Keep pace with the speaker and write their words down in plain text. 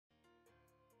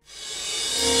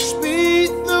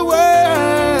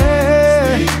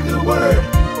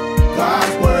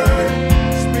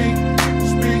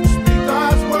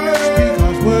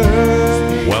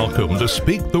to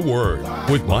Speak the Word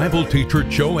with Bible teacher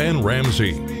Joanne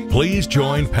Ramsey. Please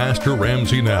join Pastor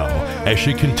Ramsey now as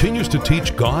she continues to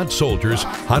teach God's soldiers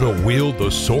how to wield the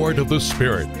sword of the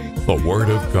Spirit, the Word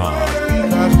of God.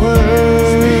 God's Word.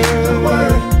 Speak the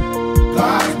Word.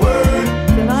 God's Word.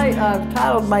 Tonight I've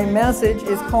titled my message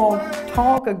is called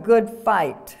Talk a Good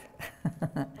Fight.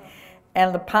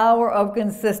 And the power of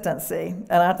consistency.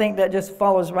 And I think that just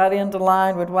follows right into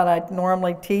line with what I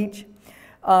normally teach.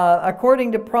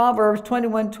 According to Proverbs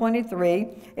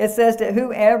 21:23, it says that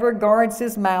whoever guards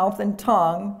his mouth and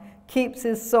tongue keeps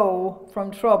his soul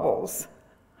from troubles.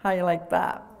 How you like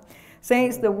that?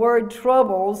 Saints, the word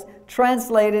troubles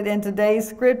translated in today's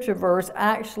scripture verse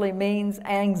actually means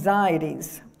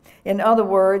anxieties. In other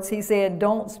words, he said,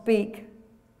 don't speak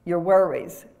your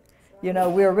worries. You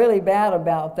know, we're really bad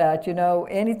about that. You know,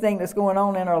 anything that's going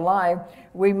on in our life,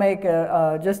 we make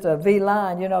just a V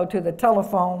line, you know, to the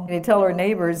telephone and tell our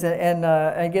neighbors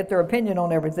and get their opinion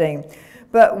on everything.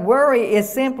 But worry is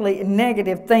simply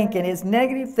negative thinking. It's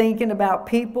negative thinking about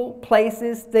people,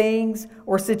 places, things,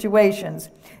 or situations.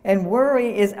 And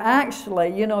worry is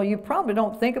actually, you know, you probably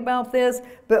don't think about this,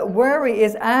 but worry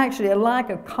is actually a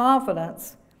lack of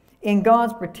confidence in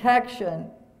God's protection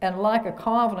and lack of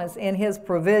confidence in His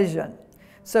provision.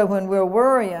 So when we're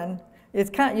worrying, you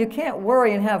can't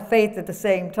worry and have faith at the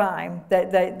same time.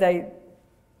 They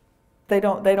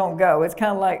don't go. It's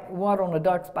kind of like water on a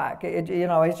duck's back.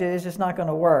 It's just not going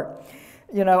to work.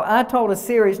 You know, I told a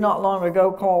series not long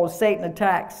ago called Satan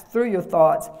Attacks Through Your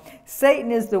Thoughts.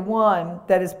 Satan is the one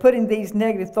that is putting these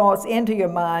negative thoughts into your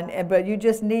mind, but you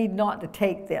just need not to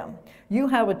take them. You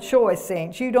have a choice,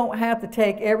 saints. You don't have to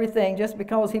take everything. Just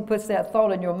because he puts that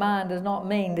thought in your mind does not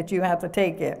mean that you have to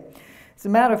take it. As a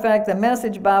matter of fact, the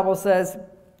Message Bible says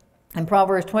in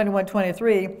Proverbs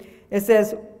 21:23, it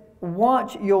says,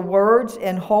 watch your words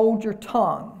and hold your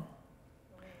tongue.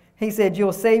 He said,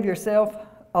 you'll save yourself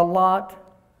a lot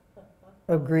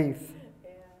of grief.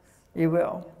 Yes. You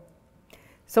will.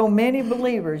 So many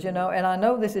believers, you know, and I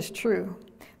know this is true,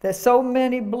 that so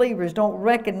many believers don't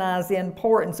recognize the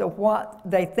importance of what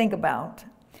they think about.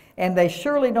 And they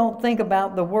surely don't think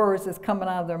about the words that's coming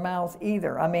out of their mouths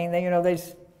either. I mean, they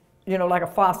just, like a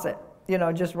faucet,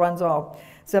 just runs off.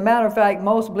 As a matter of fact,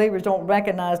 most believers don't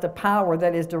recognize the power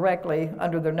that is directly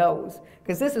under their nose.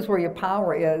 Because this is where your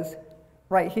power is,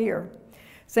 right here.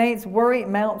 Saints, worry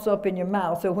mounts up in your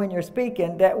mouth. So when you're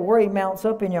speaking, that worry mounts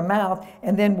up in your mouth,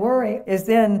 and then worry is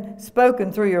then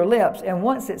spoken through your lips. And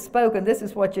once it's spoken, this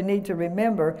is what you need to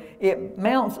remember. It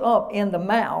mounts up in the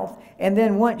mouth, and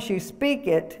then once you speak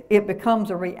it, it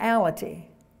becomes a reality.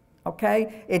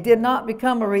 Okay? It did not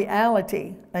become a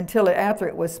reality until after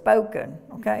it was spoken.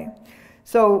 Okay?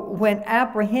 So when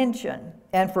apprehension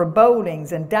and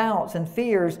forebodings and doubts and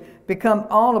fears become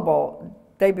audible,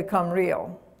 they become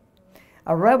real.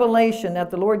 A revelation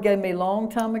that the Lord gave me a long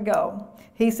time ago.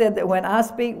 He said that when I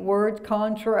speak words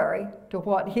contrary to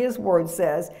what His Word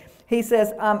says, He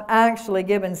says, I'm actually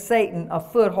giving Satan a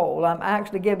foothold. I'm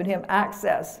actually giving him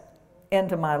access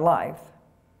into my life.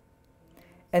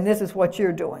 And this is what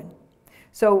you're doing.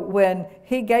 So when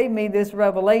He gave me this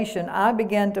revelation, I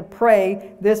began to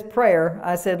pray this prayer.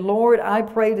 I said, Lord, I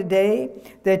pray today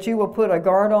that you will put a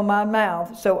guard on my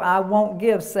mouth so I won't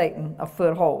give Satan a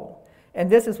foothold. And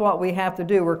this is what we have to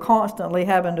do. We're constantly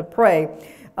having to pray.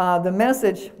 The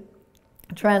Message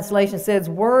translation says,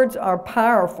 words are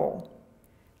powerful.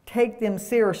 Take them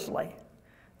seriously.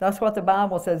 That's what the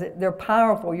Bible says. They're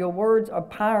powerful. Your words are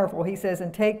powerful, he says,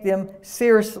 and take them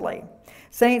seriously.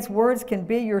 Saints, words can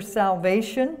be your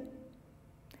salvation.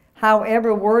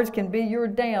 However, words can be your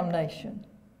damnation.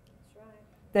 That's right.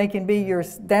 They can be your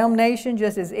damnation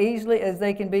just as easily as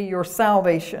they can be your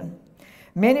salvation.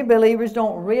 Many believers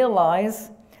don't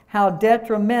realize how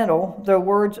detrimental their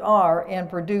words are in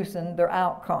producing their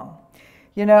outcome.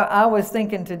 You know, I was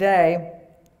thinking today,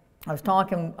 I was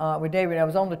talking with David. I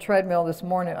was on the treadmill this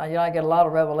morning. I get a lot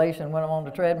of revelation when I'm on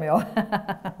the treadmill.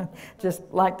 Just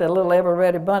like the little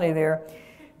ever-ready bunny there.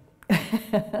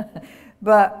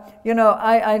 But,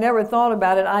 I never thought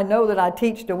about it. I know that I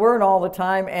teach the Word all the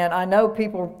time, and I know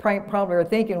people probably are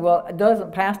thinking, well,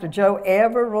 doesn't Pastor Joe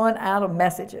ever run out of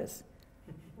messages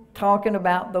talking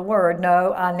about the Word?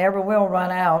 No, I never will run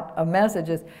out of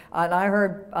messages. And I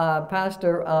heard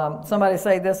somebody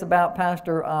say this about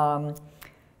Pastor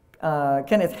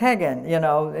Kenneth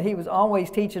Hagin. He was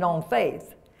always teaching on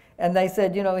faith. And they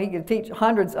said, he could teach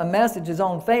hundreds of messages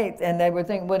on faith, and they would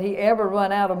think, would he ever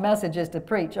run out of messages to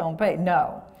preach on faith?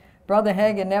 No. Brother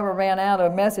Hagin never ran out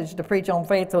of a message to preach on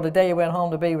faith till the day he went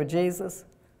home to be with Jesus.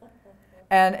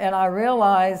 And I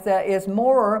realized that it's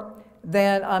more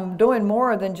than, I'm doing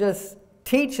more than just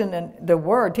teaching the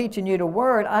Word, teaching you the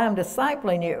Word, I am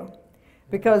discipling you.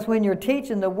 Because when you're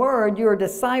teaching the Word, you're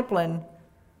discipling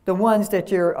the ones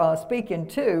that you're speaking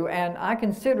to. And I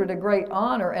consider it a great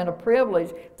honor and a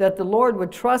privilege that the Lord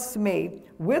would trust me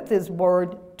with His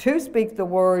Word to speak the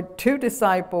Word, to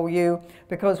disciple you.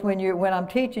 Because when I'm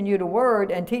teaching you the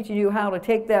Word and teaching you how to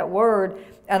take that Word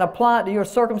and apply it to your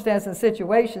circumstances and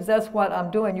situations, that's what I'm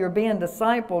doing. You're being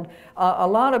discipled. A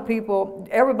lot of people,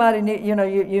 everybody need,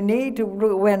 you need to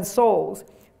win souls.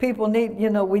 People need,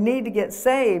 we need to get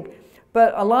saved.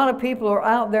 But a lot of people are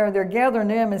out there, they're gathering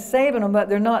them and saving them, but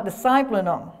they're not discipling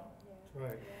them.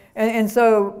 Right. And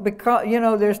so, because,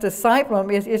 there's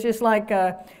discipling, it's just like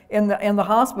in the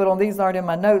hospital, and these aren't in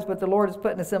my notes, but the Lord is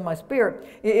putting this in my spirit.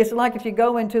 It's like if you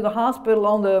go into the hospital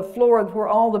on the floor where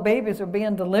all the babies are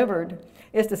being delivered.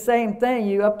 It's the same thing.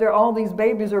 You up there, all these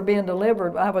babies are being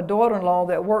delivered. I have a daughter-in-law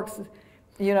that works,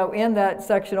 in that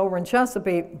section over in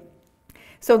Chesapeake.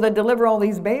 So they deliver all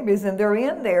these babies, and they're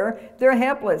in there, they're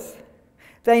helpless.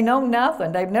 They know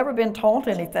nothing. They've never been taught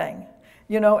anything.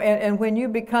 And when you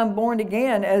become born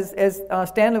again, as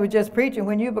Stanley was just preaching,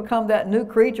 when you become that new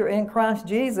creature in Christ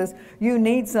Jesus, you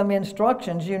need some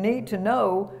instructions. You need to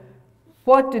know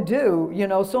what to do.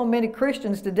 So many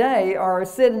Christians today are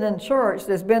sitting in church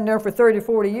that's been there for 30,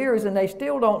 40 years, and they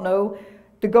still don't know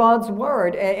the God's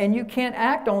Word. And you can't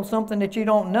act on something that you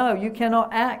don't know. You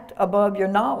cannot act above your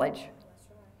knowledge.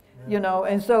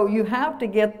 And so you have to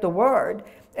get the Word.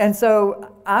 And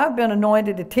so I've been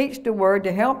anointed to teach the Word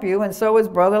to help you, and so is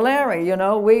Brother Larry.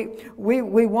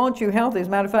 We want you healthy. As a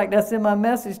matter of fact, that's in my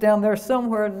message down there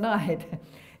somewhere tonight,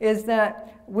 is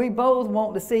that we both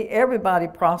want to see everybody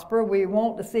prosper. We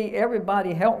want to see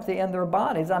everybody healthy in their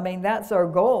bodies. I mean, that's our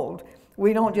goal.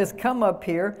 We don't just come up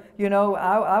here.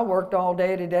 I worked all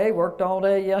day today, worked all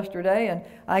day yesterday, and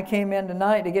I came in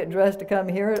tonight to get dressed to come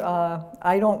here.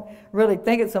 I don't really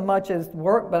think it's so much as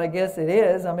work, but I guess it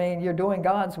is. I mean, you're doing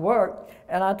God's work.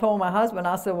 And I told my husband,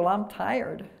 I said, well, I'm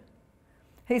tired.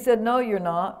 He said, no, you're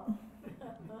not.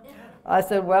 I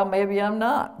said, well, maybe I'm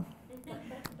not.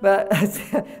 But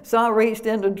so I reached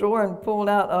in the drawer and pulled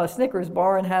out a Snickers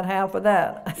bar and had half of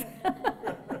that.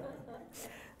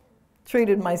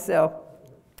 Treated myself.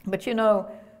 But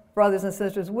brothers and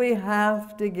sisters, we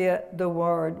have to get the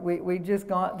Word. We have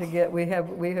got to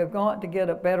get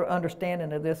a better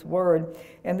understanding of this Word.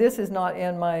 And this is not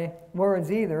in my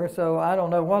words either, so I don't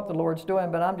know what the Lord's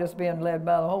doing, but I'm just being led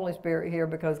by the Holy Spirit here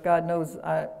because God knows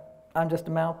I'm just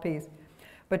a mouthpiece.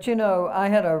 But I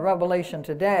had a revelation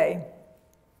today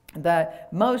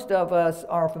that most of us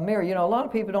are familiar. A lot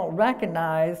of people don't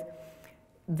recognize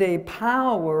the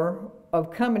power of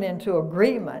coming into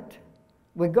agreement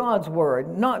with God's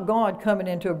Word. Not God coming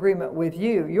into agreement with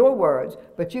you, your words,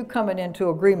 but you coming into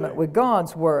agreement with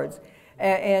God's words.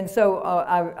 And so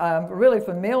I'm really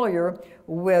familiar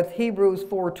with Hebrews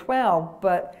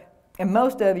 4:12, and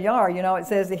most of you are, it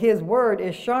says that His Word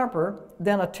is sharper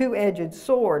than a two-edged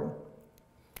sword.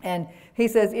 And He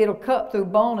says it'll cut through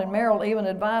bone and marrow, even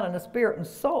dividing the spirit and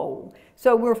soul.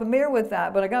 So we're familiar with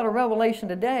that, but I got a revelation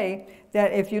today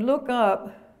that if you look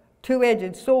up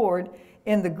two-edged sword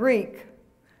in the Greek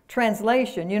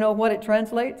translation, you know what it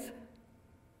translates?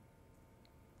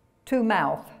 To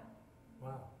mouth.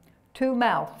 Wow. To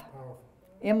mouth.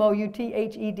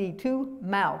 M-O-U-T-H-E-D, to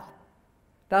mouth.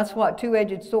 That's what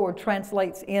two-edged sword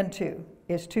translates into,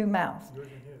 is to mouth.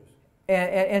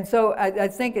 And so I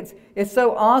think it's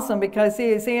so awesome because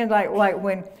seeing like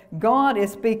when God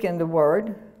is speaking the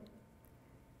Word,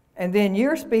 and then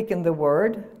you're speaking the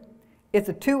Word, it's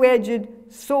a two-edged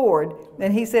sword.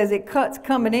 And He says it cuts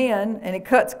coming in and it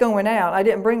cuts going out. I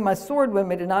didn't bring my sword with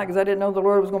me tonight because I didn't know the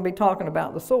Lord was going to be talking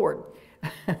about the sword.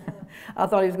 I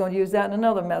thought He was going to use that in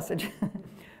another message.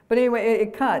 But anyway,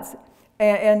 it cuts.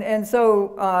 And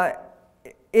so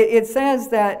it says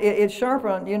that it's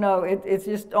sharpened, it's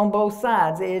just on both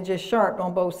sides. It's just sharp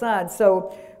on both sides.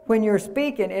 So when you're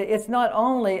speaking, it's not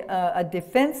only a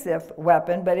defensive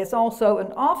weapon, but it's also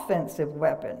an offensive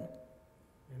weapon.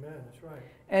 Amen, that's right.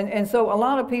 And so a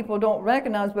lot of people don't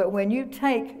recognize, but when you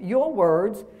take your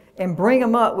words and bring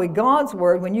them up with God's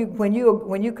Word, when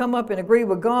you come up and agree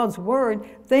with God's Word,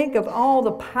 think of all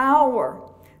the power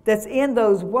that's in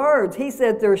those words. He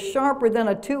said they're sharper than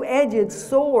a two-edged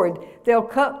sword. They'll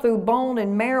cut through bone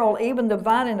and marrow, even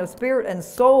dividing of spirit and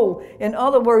soul. In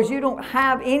other words, you don't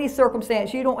have any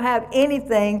circumstance, you don't have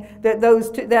anything that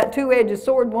that two-edged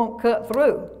sword won't cut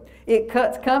through. It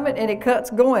cuts coming and it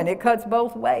cuts going. It cuts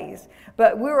both ways.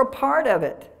 But we're a part of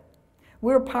it.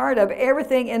 We're a part of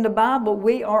everything in the Bible.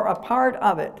 We are a part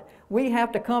of it. We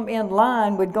have to come in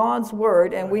line with God's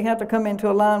Word, and we have to come into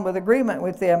a line with agreement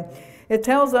with them. It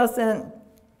tells us in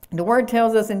The Word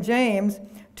tells us in James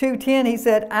 2:10, he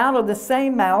said, out of the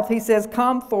same mouth, he says,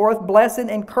 come forth blessing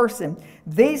and cursing.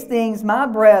 These things, my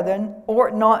brethren,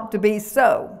 ought not to be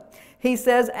so. He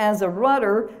says, as a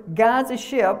rudder guides a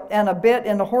ship and a bit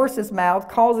in the horse's mouth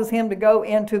causes him to go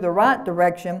into the right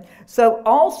direction, so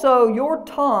also your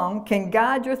tongue can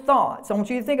guide your thoughts. I want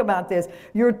you to think about this.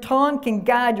 Your tongue can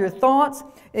guide your thoughts.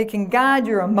 It can guide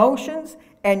your emotions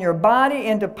and your body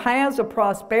into paths of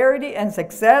prosperity and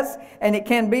success, and it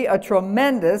can be a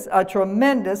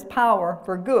tremendous power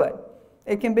for good.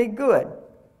 It can be good.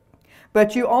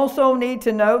 But you also need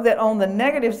to know that on the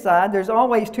negative side, there's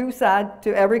always two sides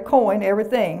to every coin,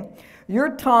 everything.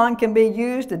 Your tongue can be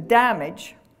used to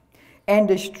damage and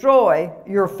destroy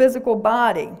your physical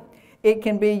body. It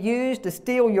can be used to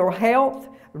steal your health,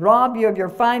 rob you of your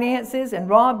finances, and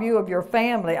rob you of your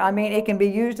family. I mean, it can be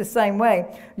used the same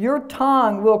way. Your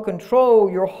tongue will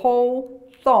control your whole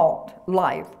thought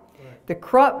life. The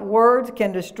corrupt words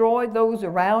can destroy those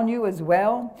around you as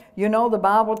well. You know, the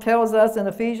Bible tells us in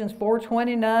Ephesians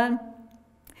 4:29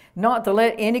 not to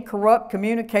let any corrupt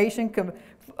communication come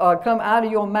out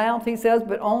of your mouth, he says,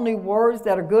 but only words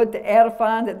that are good to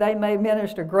edify, that they may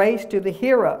minister grace to the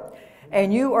hearer.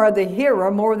 And you are the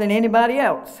hearer more than anybody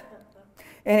else.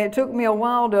 And it took me a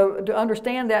while to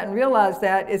understand that and realize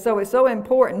that. It's so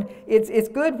important. It's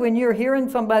good when you're hearing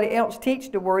somebody else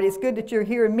teach the Word. It's good that you're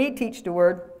hearing me teach the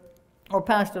Word, or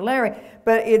Pastor Larry,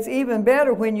 but it's even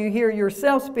better when you hear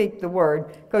yourself speak the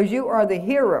Word, because you are the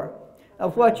hearer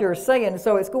of what you're saying.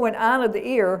 So it's going out of the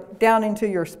ear down into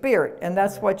your spirit, and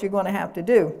that's what you're going to have to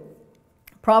do.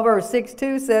 Proverbs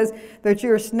 6:2 says that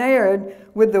you're snared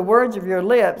with the words of your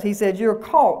lips. He said you're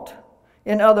caught,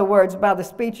 in other words, by the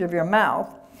speech of your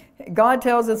mouth. God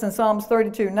tells us in Psalms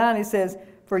 32:9, he says,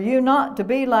 for you not to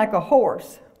be like a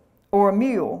horse or a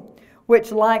mule,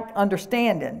 which lack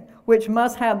understanding, which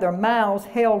must have their mouths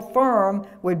held firm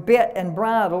with bit and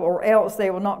bridle, or else they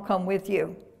will not come with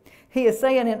you. He is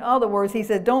saying, in other words, he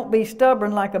said, don't be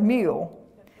stubborn like a mule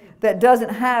that doesn't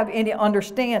have any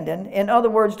understanding. In other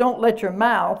words, don't let your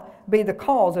mouth be the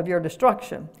cause of your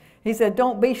destruction. He said,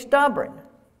 don't be stubborn.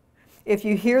 If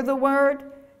you hear the Word,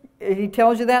 he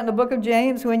tells you that in the book of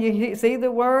James, when you see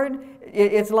the Word,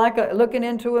 it's like looking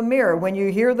into a mirror. When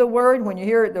you hear the Word, when you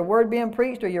hear the Word being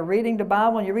preached, or you're reading the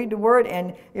Bible and you read the Word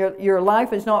and your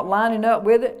life is not lining up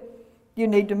with it, you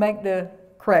need to make the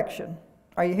correction.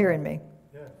 Are you hearing me?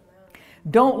 Yes.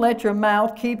 Don't let your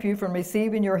mouth keep you from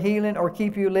receiving your healing or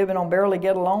keep you living on barely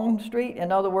get along street.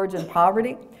 In other words, in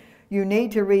poverty. You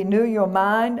need to renew your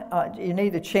mind. You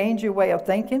need to change your way of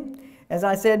thinking. As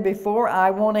I said before, I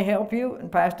want to help you, and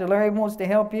Pastor Larry wants to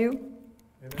help you.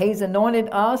 Amen. He's anointed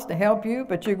us to help you,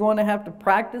 but you're going to have to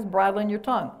practice bridling your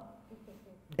tongue.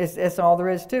 It's all there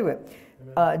is to it.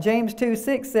 James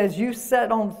 2:6 says, you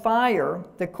set on fire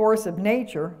the course of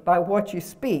nature by what you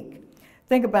speak.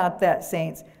 Think about that,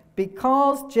 saints.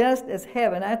 Because just as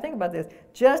heaven, I think about this,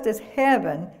 just as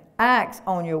heaven acts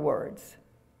on your words,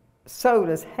 so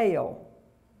does hell.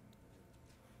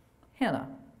 Hannah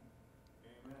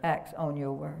acts on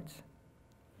your words.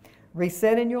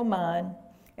 Resetting your mind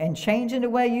and changing the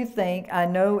way you think. I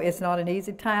know it's not an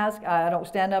easy task. I don't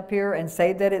stand up here and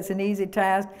say that it's an easy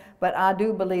task, but I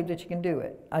do believe that you can do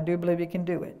it. I do believe you can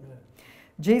do it.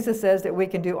 Jesus says that we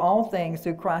can do all things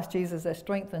through Christ Jesus that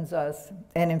strengthens us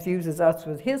and infuses us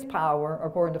with His power,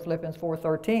 according to Philippians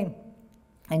 4:13.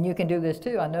 And you can do this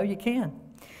too. I know you can.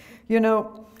 You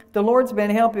know, the Lord's been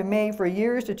helping me for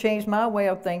years to change my way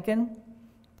of thinking.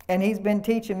 And He's been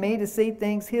teaching me to see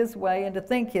things His way and to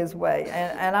think His way.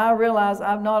 And I realize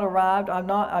I've not arrived. I've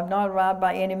not arrived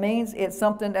by any means. It's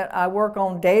something that I work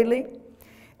on daily.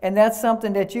 And that's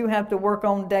something that you have to work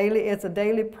on daily. It's a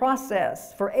daily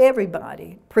process for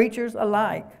everybody, preachers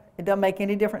alike. It doesn't make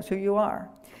any difference who you are.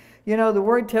 You know, the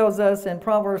Word tells us in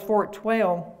Proverbs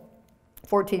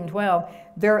 14:12,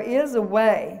 there is a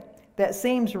way that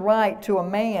seems right to a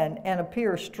man and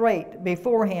appears straight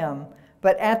before him,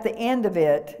 but at the end of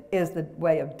it is the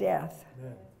way of death.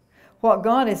 Amen. What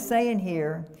God is saying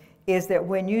here is that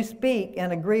when you speak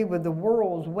and agree with the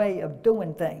world's way of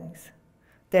doing things,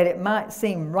 that it might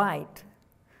seem right,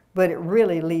 but it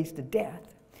really leads to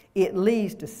death. It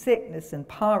leads to sickness and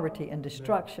poverty and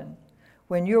destruction. Amen.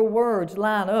 When your words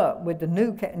line up with the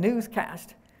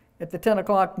newscast at the 10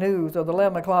 o'clock news or the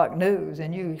 11 o'clock news,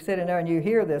 and you sit in there and you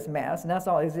hear this mess, and that's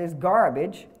all, it's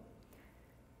garbage.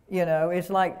 You know, it's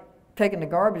like taking the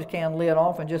garbage can lid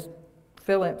off and just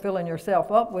filling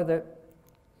yourself up with it,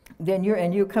 then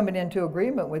you're coming into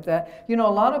agreement with that. You know,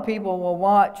 a lot of people will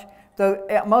watch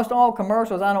most all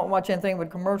commercials. I don't watch anything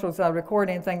with commercials. I record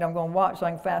anything that I'm going to watch so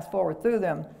I can fast forward through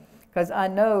them, because I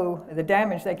know the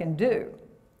damage they can do.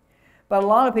 But a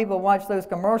lot of people watch those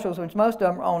commercials, which most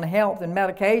of them are on health and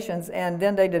medications, and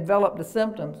then they develop the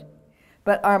symptoms.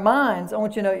 But our minds, I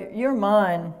want you to know, your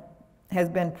mind has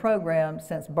been programmed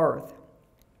since birth,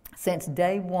 since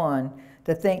day one,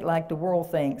 to think like the world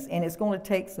thinks. And it's going to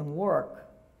take some work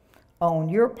on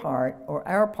your part or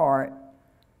our part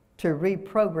to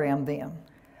reprogram them.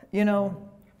 You know,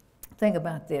 think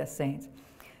about this, saints.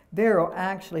 There are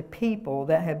actually people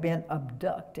that have been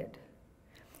abducted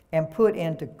and put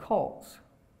into cults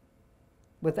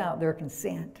without their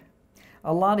consent.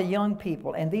 A lot of young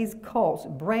people, and these cults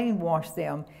brainwash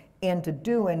them into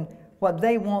doing what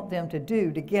they want them to do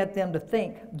to get them to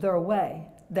think their way.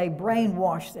 They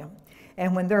brainwash them.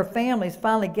 And when their families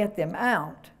finally get them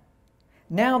out,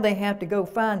 now they have to go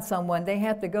find someone. They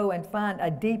have to go and find a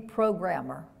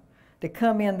deprogrammer to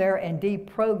come in there and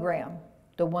deprogram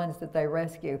the ones that they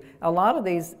rescue. A lot of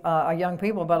these are young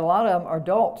people, but a lot of them are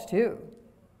adults too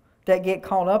that get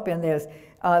caught up in this.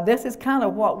 This is kind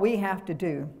of what we have to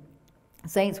do.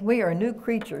 Saints, we are new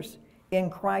creatures in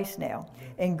Christ now,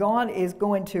 and God is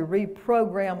going to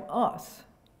reprogram us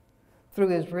through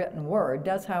His written word.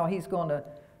 That's how He's going to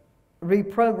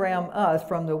reprogram us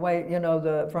from the way, you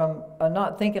know, from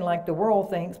not thinking like the world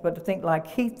thinks, but to think like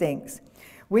He thinks.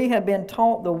 We have been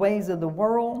taught the ways of the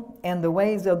world, and the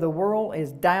ways of the world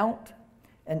is doubt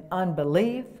and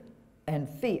unbelief and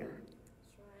fear.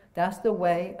 That's the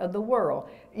way of the world.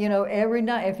 You know, every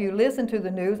night, if you listen to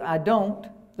the news, I don't.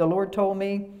 The Lord told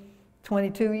me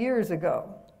 22 years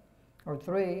ago, or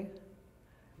 3,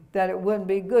 that it wouldn't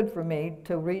be good for me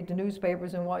to read the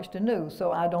newspapers and watch the news,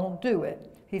 so I don't do it.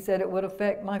 He said it would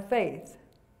affect my faith.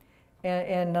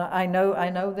 And I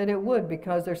know that it would,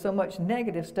 because there's so much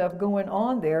negative stuff going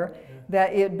on there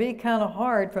that it'd be kind of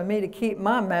hard for me to keep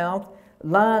my mouth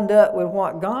lined up with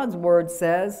what God's word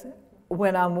says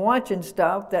when I'm watching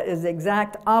stuff that is the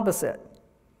exact opposite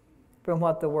from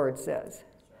what the word says.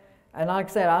 And like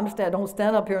I said, don't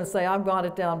stand up here and say, I've got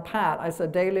it down pat. It's a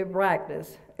daily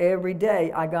practice. Every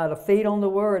day I got to feed on the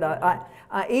word. I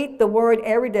eat the word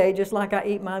every day just like I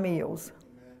eat my meals.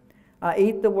 I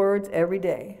eat the words every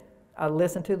day. I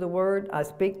listen to the word. I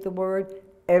speak the word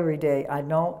every day. I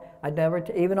never,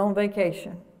 even on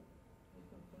vacation.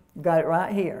 Got it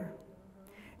right here.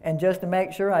 And just to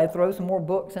make sure, I throw some more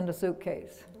books in the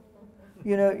suitcase.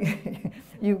 You know,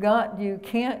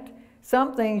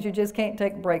 some things you just can't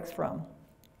take breaks from.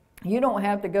 You don't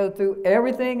have to go through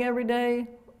everything every day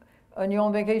when you're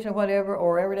on vacation or whatever,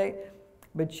 or every day,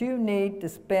 but you need to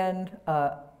spend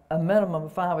a minimum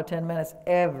of 5 or 10 minutes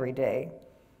every day.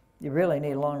 You really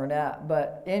need longer than that,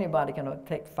 but anybody can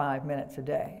take 5 minutes a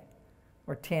day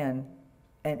or 10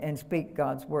 and speak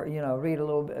God's word. You know, read a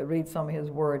little bit, read some of His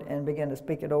word and begin to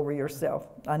speak it over yourself.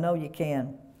 I know you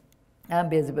can. I'm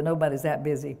busy, but nobody's that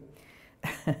busy.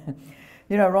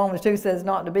 You know, Romans 2 says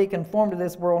not to be conformed to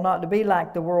this world, not to be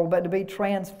like the world, but to be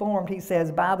transformed, he says,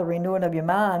 by the renewing of your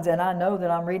minds. And I know that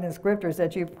I'm reading scriptures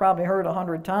that you've probably heard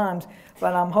 100 times,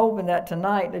 but I'm hoping that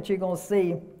tonight that you're going to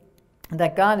see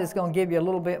that God is going to give you a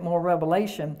little bit more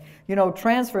revelation. You know,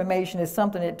 transformation is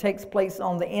something that takes place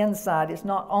on the inside. It's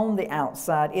not on the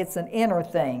outside. It's an inner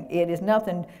thing. It is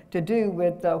nothing to do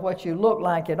with what you look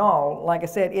like at all. Like I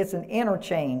said, it's an inner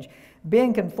change.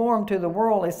 Being conformed to the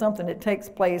world is something that takes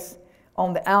place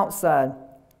on the outside.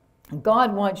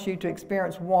 God wants you to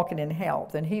experience walking in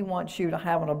health, and He wants you to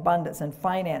have an abundance in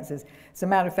finances. As a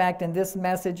matter of fact, in this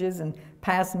messages and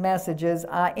past messages,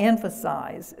 I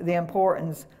emphasize the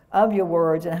importance of your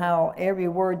words and how every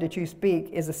word that you speak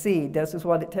is a seed. This is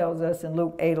what it tells us in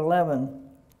Luke 8:11.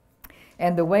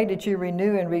 And the way that you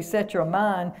renew and reset your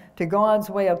mind to God's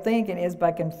way of thinking is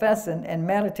by confessing and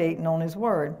meditating on His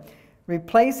word.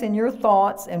 Replacing your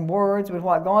thoughts and words with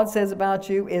what God says about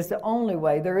you is the only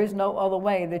way. There is no other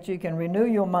way that you can renew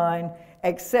your mind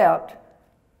except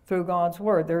through God's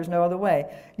word. There is no other way.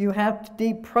 You have to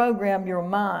deprogram your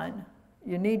mind.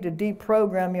 You need to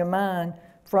deprogram your mind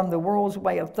from the world's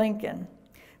way of thinking.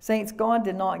 Saints, God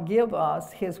did not give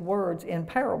us His words in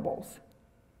parables.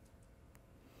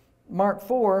 Mark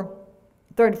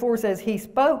 4:34 says, He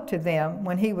spoke to them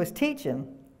when He was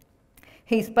teaching.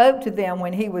 He spoke to them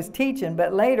when He was teaching,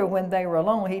 but later when they were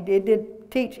alone, He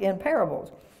did teach in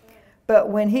parables. But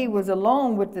when He was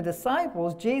alone with the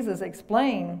disciples, Jesus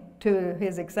explained to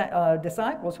His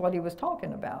disciples what He was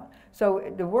talking about.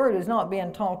 So the word is not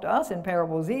being taught to us in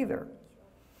parables either.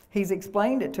 He's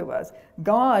explained it to us.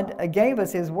 God gave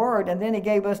us His word, and then He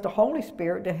gave us the Holy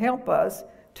Spirit to help us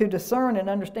to discern and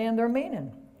understand their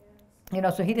meaning. You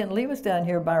know, so He didn't leave us down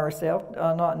here by ourselves,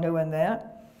 not knowing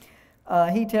that.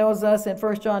 He tells us in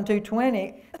 1 John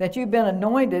 2:20 that you've been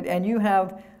anointed and you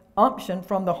have unction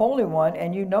from the Holy One,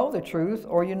 and you know the truth,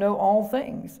 or you know all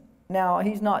things. Now,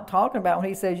 he's not talking about, when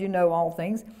he says you know all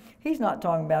things, he's not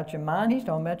talking about your mind, he's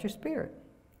talking about your spirit.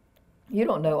 You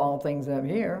don't know all things up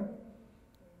here,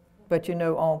 but you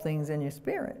know all things in your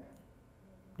spirit.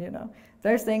 You know,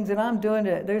 there's things that I'm doing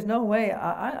that there's no way,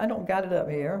 I don't got it up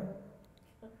here.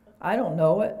 I don't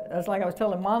know it. That's like I was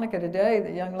telling Monica today,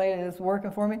 the young lady that's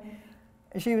working for me.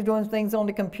 She was doing things on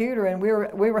the computer, and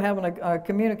we were having a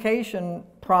communication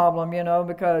problem, you know,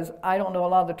 because I don't know a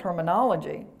lot of the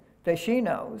terminology that she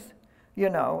knows, you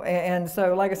know. And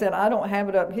so, like I said, I don't have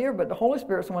it up here, but the Holy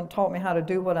Spirit's the one that taught me how to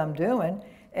do what I'm doing.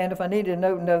 And if I needed to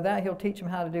know that, he'll teach me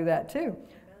how to do that too.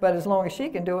 But as long as she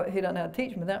can do it, he doesn't have to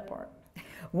teach me that part.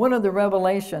 One of the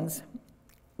revelations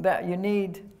that you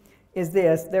need is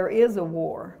this: there is a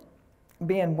war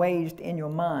being waged in your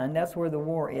mind. That's where the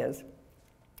war is.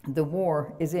 The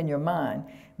war is in your mind.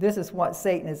 This is what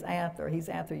Satan is after. He's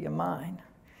after your mind.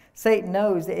 Satan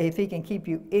knows that if he can keep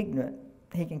you ignorant,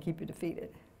 he can keep you defeated.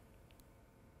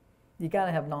 You got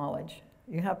to have knowledge.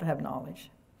 You have to have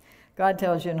knowledge. God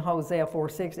tells you in Hosea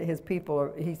 4:6 that his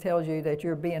people, he tells you that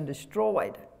you're being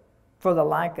destroyed for the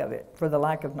lack of it, for the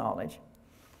lack of knowledge.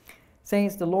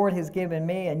 Saints, the Lord has given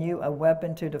me and you a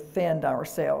weapon to defend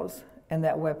ourselves, and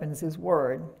that weapon is his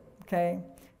word, okay?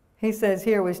 He says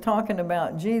here, he's talking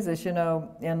about Jesus, you know,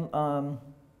 we're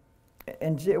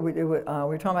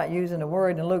talking about using the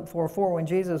word in Luke 4:4 when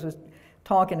Jesus was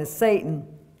talking to Satan,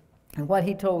 and what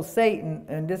he told Satan,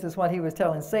 and this is what he was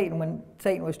telling Satan when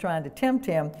Satan was trying to tempt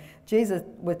him. Jesus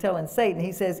was telling Satan,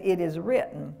 he says, it is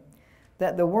written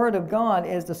that the word of God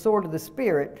is the sword of the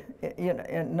Spirit.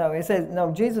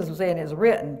 Jesus was saying it's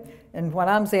written. And what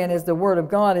I'm saying is the word of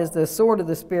God is the sword of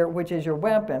the Spirit, which is your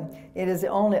weapon. It is the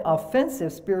only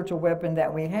offensive spiritual weapon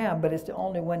that we have, but it's the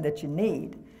only one that you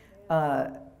need.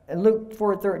 Luke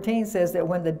 4:13 says that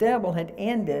when the devil had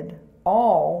ended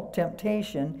all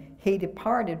temptation, he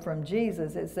departed from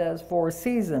Jesus, it says, for a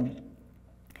season.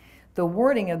 The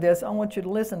wording of this, I want you to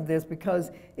listen to this,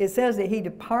 because it says that he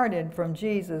departed from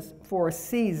Jesus for a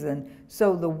season.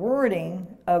 So the wording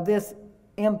of this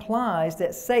implies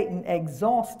that Satan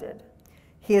exhausted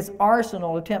his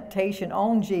arsenal of temptation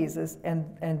on Jesus,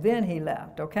 and then he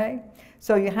left, okay?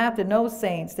 So you have to know,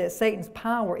 saints, that Satan's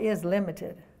power is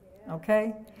limited,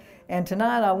 okay? And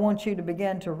tonight I want you to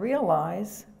begin to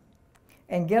realize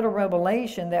and get a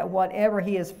revelation that whatever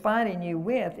he is fighting you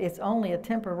with, it's only a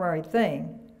temporary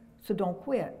thing. So don't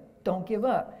quit. Don't give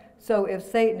up. So if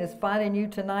Satan is fighting you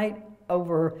tonight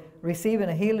over receiving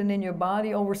a healing in your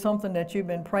body, over something that you've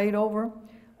been prayed over,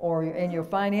 or in your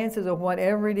finances, or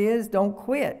whatever it is, don't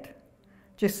quit.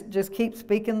 Just keep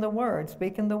speaking the word.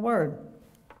 Speaking the word.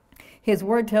 His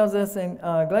word tells us in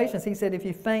Galatians, he said, if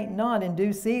you faint not in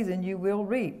due season, you will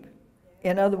reap.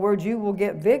 In other words, you will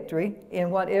get victory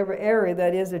in whatever area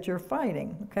that is that you're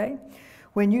fighting, okay?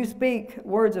 When you speak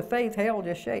words of faith, hell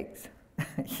just shakes.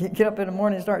 You get up in the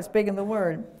morning and start speaking the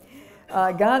word.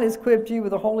 God has equipped you with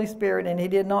the Holy Spirit, and he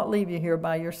did not leave you here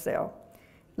by yourself.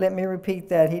 Let me repeat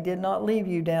that. He did not leave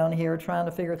you down here trying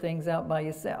to figure things out by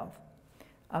yourself.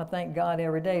 I thank God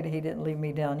every day that he didn't leave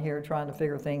me down here trying to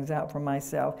figure things out for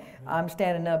myself. I'm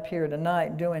standing up here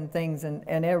tonight doing things, and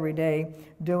every day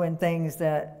doing things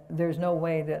that there's no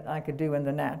way that I could do in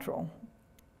the natural.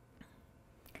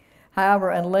 However,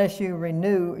 unless you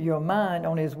renew your mind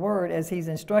on his word as he's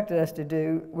instructed us to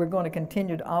do, we're going to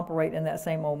continue to operate in that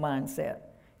same old mindset.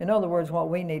 In other words, what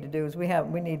we need to do is we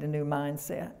need a new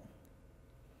mindset.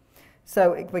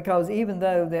 So, because even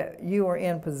though that you are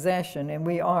in possession, and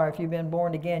we are, if you've been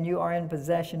born again, you are in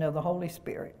possession of the Holy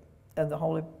Spirit,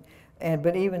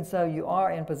 but even so, you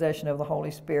are in possession of the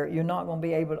Holy Spirit. You're not going to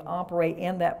be able to operate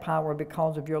in that power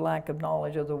because of your lack of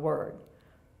knowledge of the word.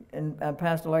 And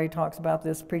Pastor Larry talks about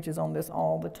this, preaches on this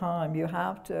all the time. You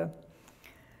have to,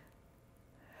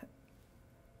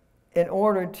 in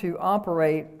order to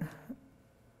operate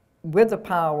with the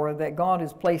power that God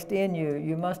has placed in you,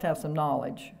 you must have some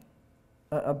knowledge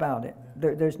about it.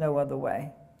 There's no other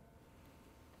way.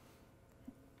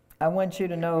 I want you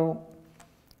to know,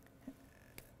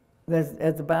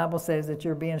 as the Bible says, that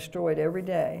you're being destroyed every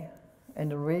day.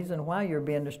 And the reason why you're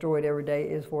being destroyed every day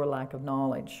is for a lack of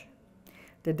knowledge.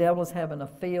 The devil's having a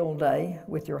field day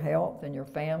with your health and your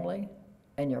family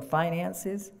and your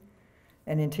finances.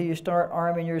 And until you start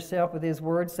arming yourself with his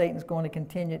word, Satan's going to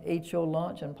continue to eat your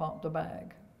lunch and pop the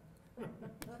bag.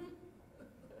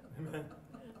 Amen.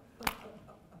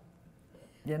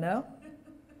 You know?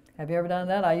 Have you ever done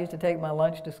that? I used to take my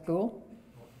lunch to school.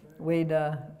 We'd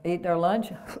eat our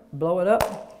lunch, blow it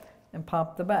up, and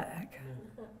pop the bag.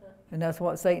 And that's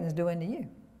what Satan's doing to you.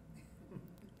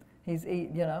 He's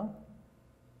eating, you know.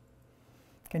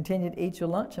 Continue to eat your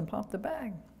lunch and pop the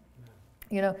bag.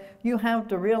 You know, you have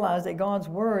to realize that God's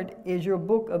Word is your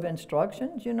book of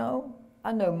instructions, you know.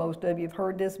 I know most of you have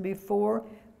heard this before.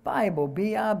 Bible,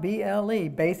 B-I-B-L-E,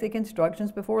 basic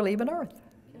instructions before leaving earth.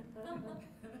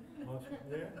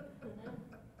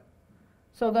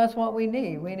 So that's what we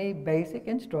need. We need basic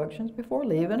instructions before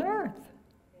leaving earth.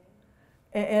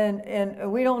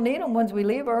 And we don't need them once we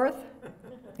leave earth.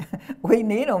 We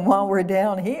need them while we're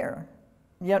down here.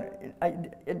 Yeah,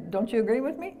 don't you agree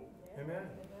with me? Amen.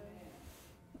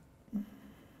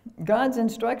 God's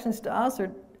instructions to us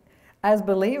are, as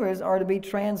believers, are to be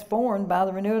transformed by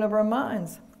the renewing of our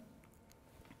minds.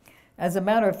 As a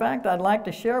matter of fact, I'd like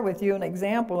to share with you an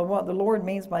example of what the Lord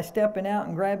means by stepping out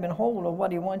and grabbing hold of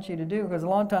what He wants you to do, because a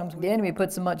lot of times the enemy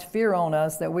puts so much fear on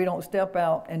us that we don't step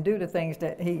out and do the things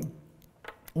that He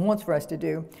wants for us to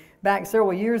do. Back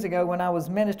several years ago when I was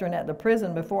ministering at the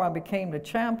prison before I became the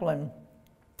chaplain,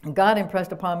 God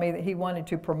impressed upon me that He wanted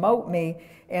to promote me,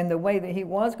 and the way that He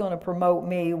was going to promote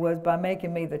me was by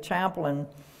making me the chaplain.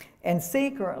 And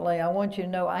secretly, I want you to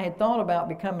know, I had thought about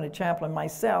becoming a chaplain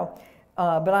myself,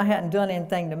 but I hadn't done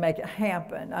anything to make it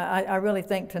happen. I really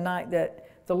think tonight that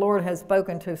the Lord has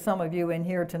spoken to some of you in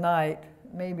here tonight,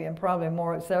 maybe and probably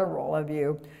more, several of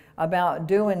you, about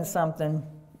doing something,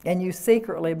 and you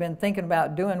secretly have been thinking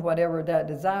about doing whatever that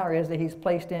desire is that He's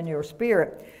placed in your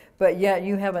spirit, but yet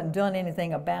you haven't done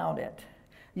anything about it.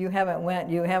 You haven't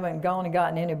gone and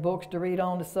gotten any books to read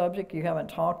on the subject. You haven't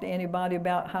talked to anybody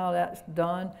about how that's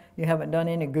done. You haven't done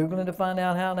any Googling to find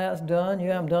out how that's done.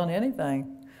 You haven't done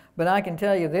anything. But I can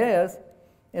tell you this,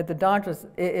 if the doctors,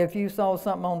 if you saw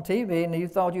something on TV and you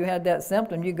thought you had that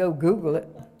symptom, you go Google it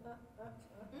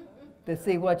to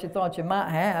see what you thought you might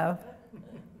have.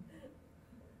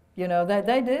 You know, that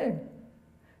they do.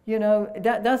 You know,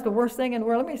 that's the worst thing in the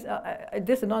world.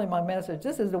 This is not in my message.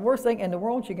 This is the worst thing in the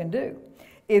world you can do.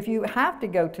 If you have to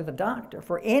go to the doctor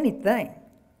for anything,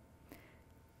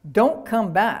 don't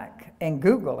come back and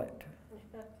Google it.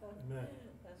 Amen.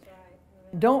 That's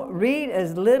right. Don't read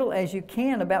as little as you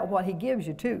can about what He gives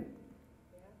you too.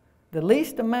 The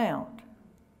least amount,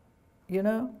 you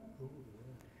know.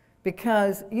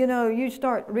 Because, you know, you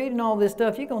start reading all this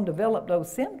stuff, you're going to develop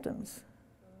those symptoms.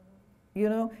 You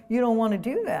know, you don't want to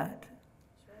do that.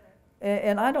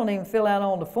 And I don't even fill out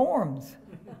all the forms.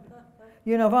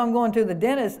 You know, if I'm going to the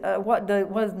dentist, what does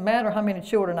it matter how many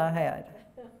children I had?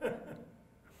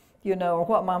 You know, or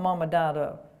what my mama died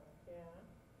of.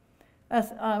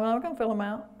 I'm not going to fill them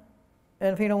out.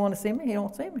 And if he don't want to see me, he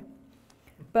don't see me.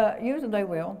 But usually they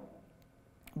will.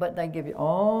 But they give you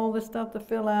all this stuff to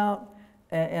fill out.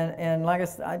 And like I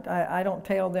said, I don't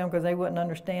tell them because they wouldn't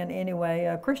understand anyway.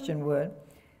 A Christian would.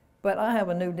 But I have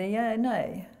a new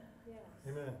DNA.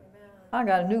 Amen. I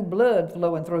got a new blood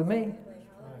flowing through me.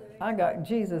 I got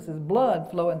Jesus'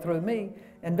 blood flowing through me.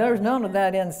 And there's none of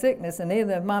that in sickness. And even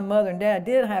if my mother and dad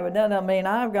did have it, that doesn't mean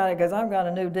I've got it, because I've got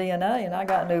a new DNA and I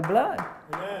got new blood.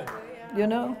 Amen. You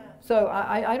know? So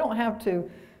I don't have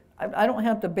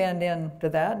to bend into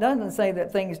that. It doesn't say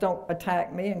that things don't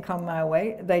attack me and come my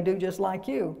way. They do just like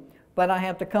you. But I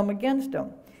have to come against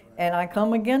them. And I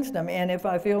come against them. And if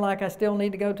I feel like I still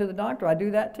need to go to the doctor, I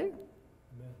do that too.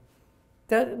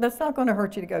 That's not going to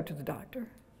hurt you to go to the doctor.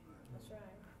 That's right.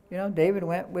 You know, David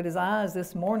went with his eyes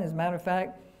this morning. As a matter of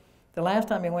fact, the last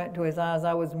time he went to his eyes,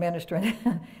 I was ministering.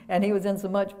 And he was in so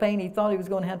much pain, he thought he was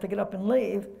going to have to get up and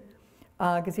leave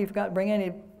because he forgot to bring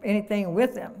anything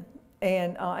with him.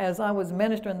 And as I was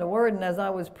ministering the word and as I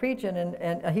was preaching,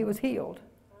 and he was healed.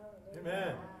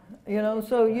 Amen. You know,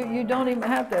 so you don't even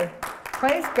have to.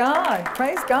 Praise God.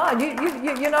 Praise God.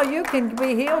 You know, you can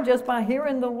be healed just by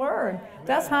hearing the word.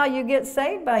 That's how you get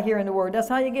saved, by hearing the word. That's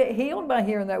how you get healed, by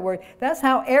hearing that word. That's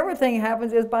how everything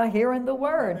happens, is by hearing the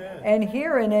word. Amen. And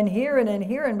hearing and hearing and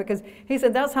hearing, because he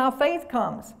said that's how faith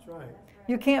comes. That's right.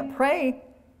 You can't pray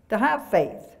to have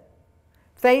faith.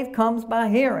 Faith comes by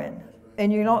hearing,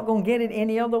 and you're not going to get it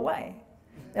any other way.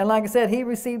 And like I said, he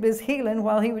received his healing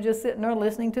while he was just sitting there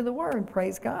listening to the word.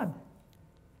 Praise God.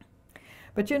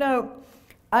 But you know,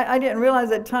 I didn't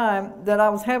realize at the time that I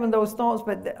was having those thoughts,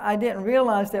 but I didn't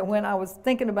realize that when I was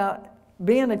thinking about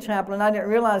being a chaplain, I didn't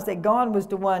realize that God was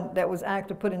the one that was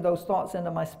actually putting those thoughts into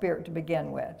my spirit to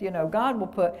begin with. You know, God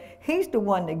will He's the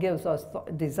one that gives us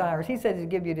desires. He said He'll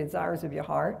give you desires of your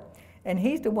heart. And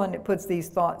He's the one that puts these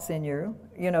thoughts in you.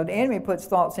 You know, the enemy puts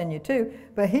thoughts in you too,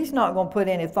 but he's not going to put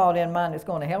any thought in mine that's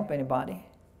going to help anybody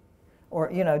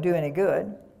or, you know, do any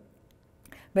good.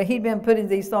 But he'd been putting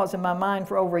these thoughts in my mind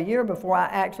for over a year before I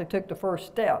actually took the first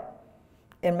step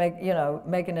in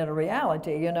making it a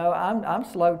reality. You know, I'm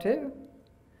slow too.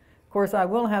 Of course, I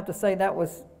will have to say that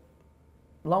was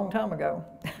a long time ago.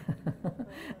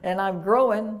 And I'm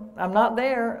growing. I'm not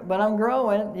there, but I'm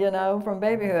growing, you know, from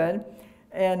babyhood.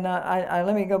 And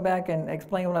let me go back and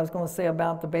explain what I was going to say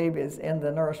about the babies in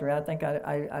the nursery. I think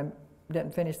I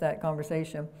didn't finish that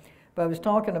conversation. But I was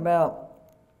talking about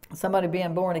somebody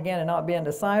being born again and not being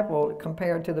discipled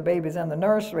compared to the babies in the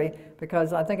nursery,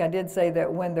 because I think I did say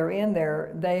that when they're in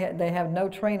there, they have no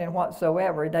training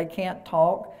whatsoever. They can't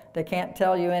talk. They can't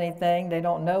tell you anything. They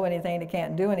don't know anything. They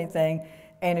can't do anything.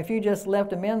 And if you just left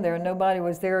them in there and nobody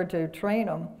was there to train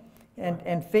them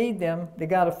and feed them, they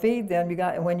got to feed them.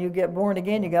 When you get born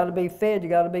again, you got to be fed. You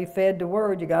got to be fed the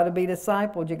word. You got to be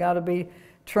discipled. You got to be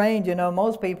trained. You know,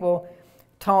 most people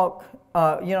talk,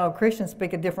 Christians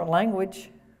speak a different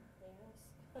language.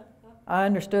 I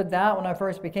understood that when I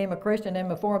first became a Christian. And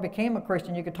before I became a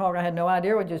Christian, you could talk. I had no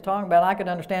idea what you was talking about. I could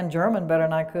understand German better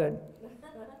than I could.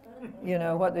 You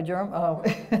know, what the German,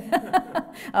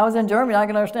 I was in Germany, I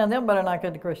could understand them better than I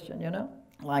could the Christian, you know.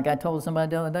 Like I told somebody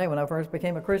the other day, when I first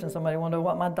became a Christian, somebody wanted to know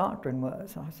what my doctrine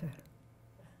was. I said,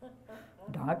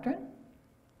 doctrine?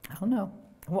 I don't know.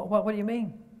 What do you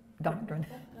mean, doctrine?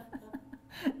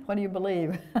 What do you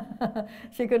believe?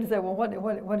 She could have said, well,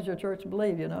 what does your church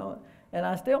believe, you know? And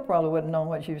I still probably wouldn't know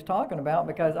what she was talking about,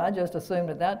 because I just assumed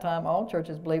at that time all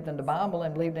churches believed in the Bible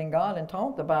and believed in God and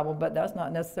taught the Bible, but that's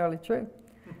not necessarily true.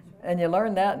 And you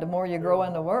learn that the more you grow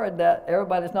in the Word, that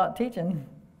everybody's not teaching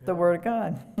the Word of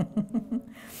God.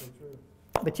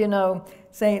 But you know,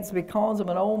 saints, because of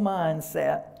an old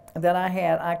mindset that I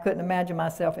had, I couldn't imagine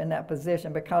myself in that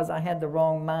position because I had the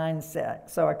wrong mindset.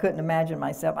 So I couldn't imagine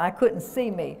myself. I couldn't see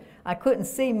me. I couldn't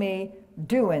see me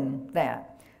doing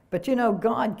that. But you know,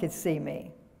 God could see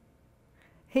me.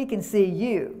 He can see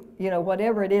you. You know,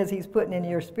 whatever it is He's putting in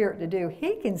your spirit to do,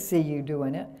 He can see you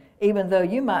doing it, even though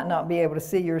you might not be able to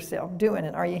see yourself doing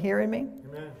it. Are you hearing me?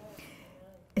 Amen.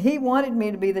 He wanted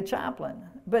me to be the chaplain.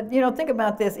 But, you know, think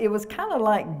about this. It was kind of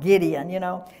like Gideon, you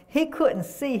know. He couldn't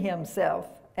see himself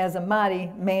as a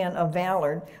mighty man of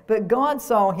valor, but God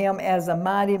saw him as a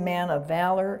mighty man of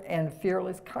valor and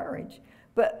fearless courage.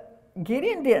 But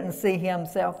Gideon didn't see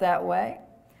himself that way.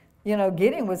 You know,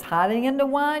 Gideon was hiding in the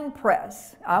wine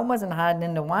press. I wasn't hiding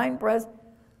in the wine press,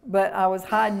 but I was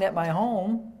hiding at my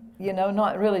home, you know,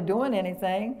 not really doing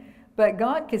anything. But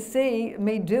God could see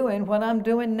me doing what I'm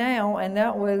doing now, and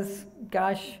that was,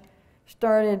 gosh, He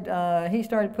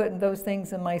started putting those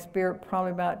things in my spirit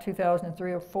probably about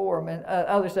 2003 or 4. I mean,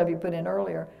 other stuff He put in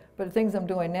earlier, but the things I'm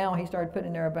doing now, He started putting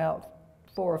in there about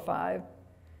 4 or 5.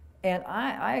 And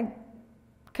I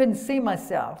couldn't see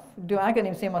myself. I couldn't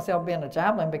even see myself being a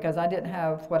chaplain because I didn't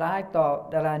have what I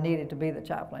thought that I needed to be the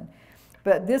chaplain.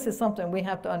 But this is something we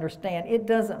have to understand. It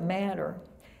doesn't matter.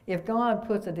 If God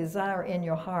puts a desire in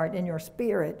your heart, in your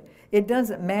spirit, it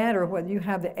doesn't matter whether you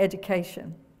have the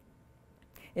education.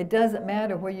 It doesn't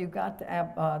matter where you got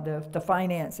the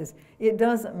finances. It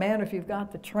doesn't matter if you've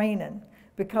got the training,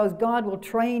 because God will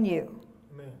train you.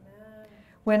 Amen.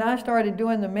 When I started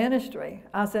doing the ministry,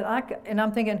 I said, and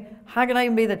I'm thinking, how can I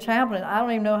even be the chaplain? I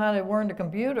don't even know how to run the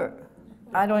computer.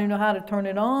 I don't even know how to turn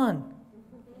it on.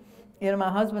 You know,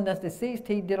 my husband that's deceased,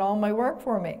 he did all my work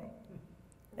for me.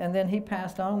 And then he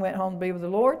passed on, went home to be with the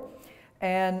Lord.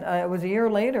 And it was a year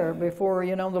later before,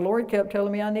 you know, the Lord kept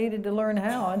telling me I needed to learn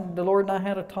how. And the Lord and I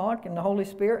had a talk, and the Holy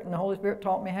Spirit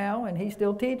taught me how, and He's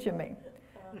still teaching me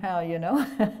how, you know.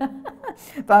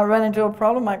 If I run into a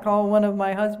problem, I call one of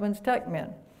my husband's tech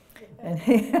men. And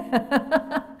he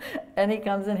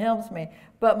comes and helps me.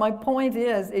 But my point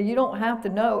is, you don't have to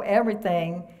know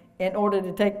everything in order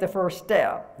to take the first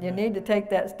step. You need to take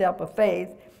that step of faith,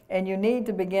 and you need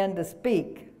to begin to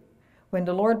speak. When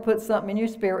the Lord puts something in your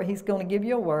spirit, He's going to give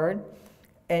you a word,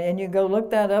 and you go look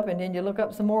that up, and then you look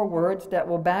up some more words that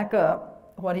will back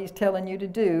up what He's telling you to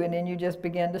do, and then you just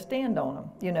begin to stand on them.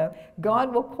 You know,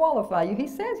 God will qualify you. He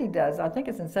says He does. I think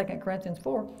it's in 2 Corinthians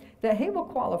 4, that He will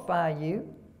qualify you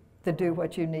to do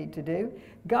what you need to do.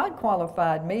 God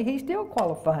qualified me. He's still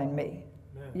qualifying me.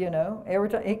 Amen. You know, every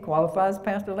time He qualifies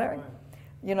Pastor Larry. Amen.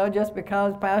 You know, just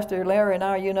because Pastor Larry and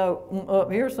I, you know,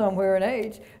 up here somewhere in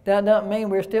age, that doesn't mean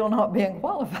we're still not being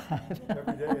qualified.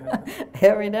 Every day.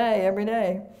 Huh? Every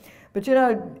day. But you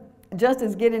know, just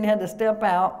as Gideon had to step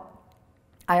out,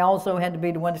 I also had to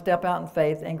be the one to step out in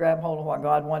faith and grab hold of what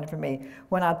God wanted for me.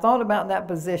 When I thought about that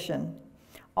position,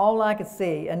 all I could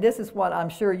see, and this is what I'm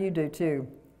sure you do too,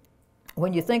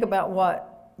 when you think about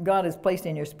what God has placed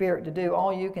in your spirit to do,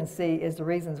 all you can see is the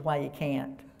reasons why you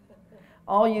can't.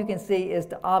 All you can see is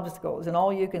the obstacles, and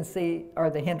all you can see are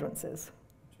the hindrances.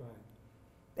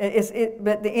 That's right.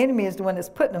 But the enemy is the one that's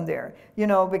putting them there. You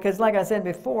know, because like I said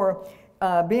before,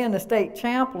 being a state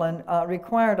chaplain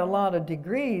required a lot of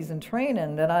degrees and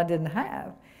training that I didn't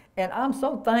have. And I'm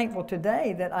so thankful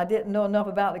today that I didn't know enough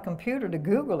about the computer to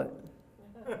Google it.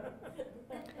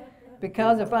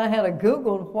 Because if I had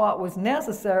Googled what was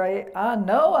necessary, I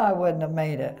know I wouldn't have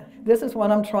made it. This is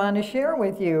what I'm trying to share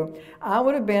with you. I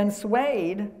would have been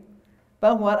swayed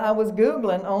by what I was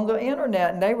Googling on the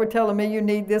internet. And they were telling me you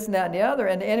need this and that and the other.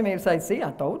 And the enemy would say, see, I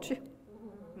told you.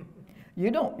 You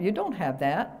don't have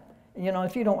that. You know,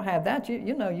 if you don't have that,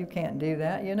 you know you can't do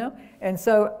that, you know. And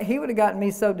so he would have gotten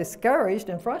me so discouraged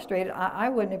and frustrated, I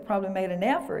wouldn't have probably made an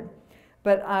effort.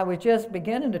 But I was just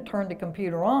beginning to turn the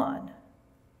computer on.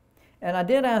 And I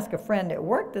did ask a friend that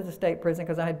worked at the state prison,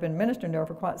 because I had been ministering there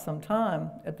for quite some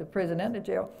time at the prison and the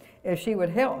jail, if she would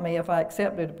help me if I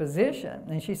accepted a position.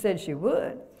 And she said she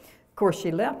would. Of course,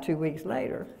 she left 2 weeks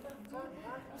later.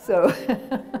 So,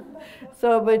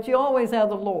 but you always have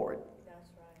the Lord.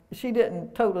 She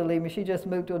didn't totally leave me. She just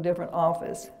moved to a different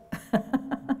office.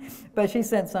 But she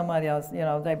sent somebody else, you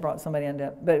know, they brought somebody in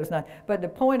there, but it was not. But the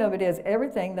point of it is,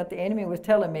 everything that the enemy was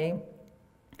telling me,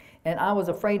 and I was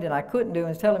afraid that I couldn't do, and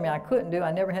was telling me I couldn't do,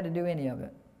 I never had to do any of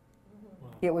it. Wow.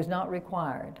 It was not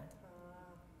required.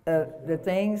 The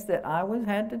things that I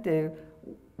had to do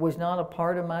was not a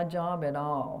part of my job at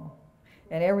all.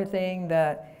 And everything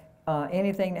that,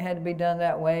 anything that had to be done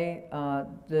that way,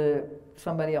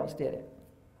 somebody else did it.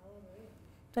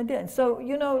 They didn't. So,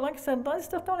 you know, like I said, that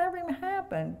stuff don't ever even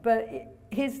happen. But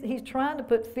he's trying to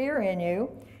put fear in you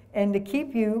and to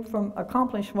keep you from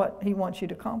accomplishing what he wants you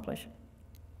to accomplish.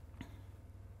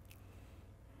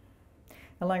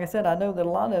 And like I said, I know that a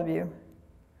lot of you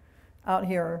out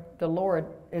here, the Lord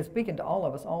is speaking to all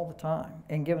of us all the time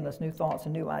and giving us new thoughts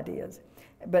and new ideas.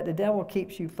 But the devil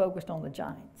keeps you focused on the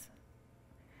giants.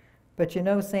 But you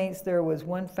know, saints, there was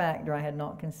one factor I had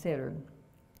not considered,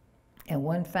 and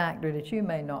one factor that you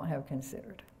may not have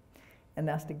considered, and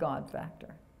that's the God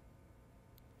factor.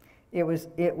 It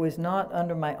was not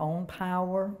under my own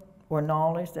power or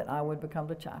knowledge that I would become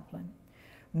the chaplain.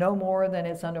 No more than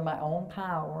it's under my own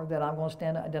power that I'm going to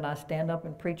stand up, that I stand up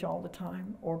and preach all the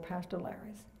time, or Pastor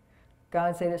Larry's.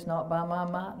 God said it's not by my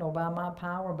might nor by my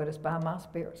power, but it's by my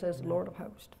spirit, says the Lord of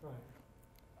hosts. Right.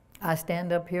 I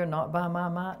stand up here not by my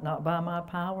might, not by my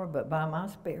power, but by my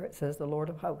spirit, says the Lord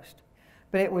of hosts.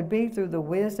 But it would be through the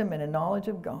wisdom and the knowledge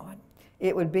of God.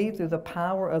 It would be through the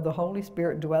power of the Holy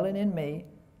Spirit dwelling in me,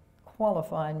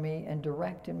 qualifying me and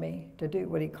directing me to do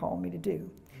what he called me to do.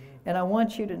 And I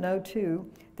want you to know,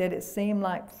 too, that it seemed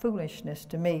like foolishness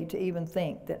to me to even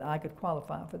think that I could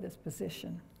qualify for this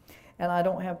position. And I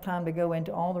don't have time to go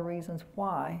into all the reasons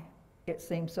why it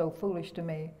seemed so foolish to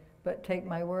me, but take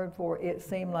my word for it, it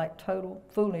seemed like total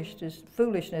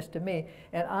foolishness to me.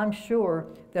 And I'm sure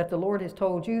that the Lord has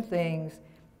told you things.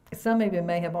 Some of you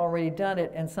may have already done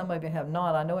it, and some of you have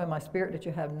not. I know in my spirit that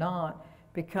you have not,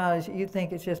 because you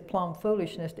think it's just plumb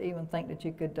foolishness to even think that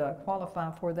you could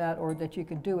qualify for that or that you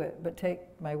could do it. But take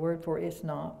my word for it, it's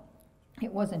not.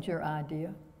 It wasn't your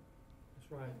idea.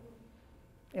 That's right.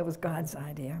 It was God's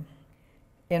idea.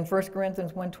 In 1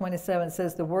 Corinthians 1:27, it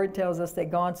says the word tells us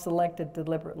that God selected,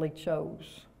 deliberately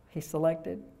chose. He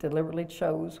selected, deliberately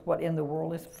chose what in the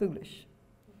world is foolish,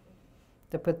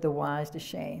 to put the wise to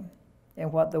shame,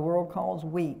 and what the world calls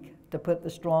weak, to put the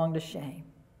strong to shame.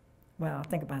 Wow,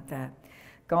 think about that.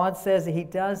 God says that he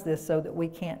does this so that we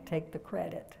can't take the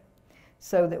credit,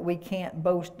 so that we can't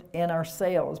boast in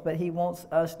ourselves, but he wants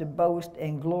us to boast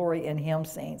and glory in him,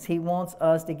 saints. He wants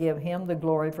us to give him the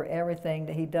glory for everything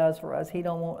that he does for us. He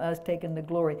don't want us taking the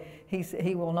glory.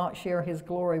 He will not share his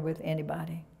glory with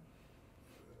anybody.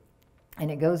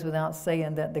 And it goes without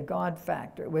saying that the God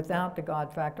factor, without the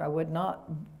God factor, I would not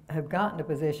have gotten the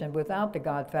position. Without the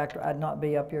God factor, I'd not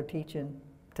be up here teaching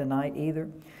tonight either.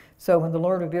 So when the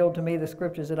Lord revealed to me the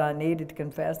scriptures that I needed to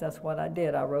confess, that's what I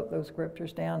did. I wrote those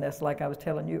scriptures down. That's like I was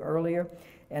telling you earlier,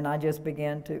 and I just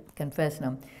began to confess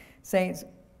them. Saints,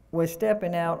 with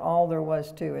stepping out, all there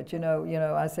was to it. You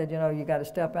know, I said, you got to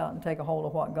step out and take a hold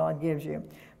of what God gives you.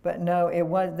 But no,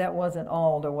 that wasn't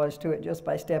all there was to it just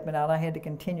by stepping out. I had to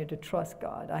continue to trust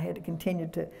God. I had to continue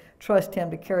to trust him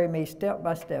to carry me step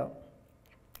by step,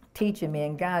 teaching me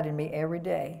and guiding me every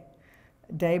day,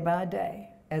 day by day.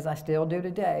 As I still do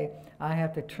today, I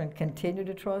have to continue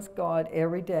to trust God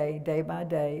every day, day by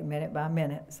day, minute by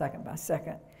minute, second by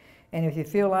second. And if you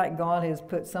feel like God has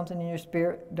put something in your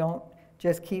spirit, don't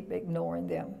just keep ignoring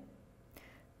them.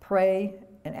 Pray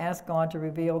and ask God to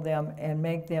reveal them and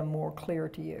make them more clear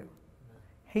to you.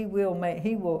 He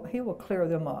will clear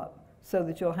them up so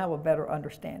that you'll have a better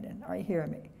understanding. Are you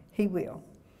hearing me? He will.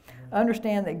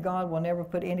 Understand that God will never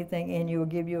put anything in you or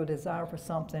give you a desire for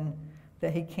something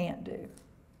that he can't do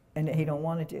and that he don't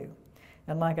want to do.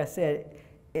 And like I said,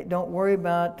 don't worry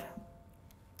about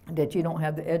that you don't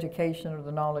have the education or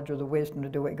the knowledge or the wisdom to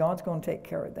do it. God's going to take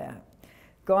care of that.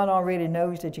 God already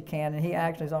knows that you can, and he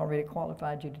actually has already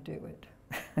qualified you to do it.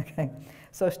 Okay?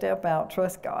 So step out,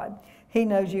 trust God. He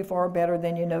knows you far better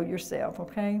than you know yourself,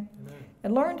 okay? Amen.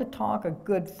 And learn to talk a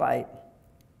good fight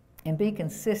and be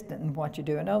consistent in what you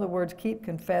do. In other words, keep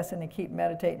confessing and keep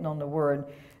meditating on the word.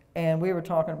 And we were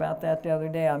talking about that the other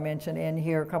day. I mentioned in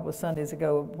here a couple of Sundays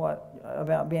ago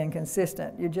about being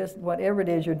consistent. You just, whatever it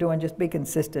is you're doing, just be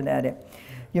consistent at it.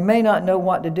 You may not know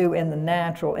what to do in the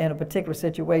natural in a particular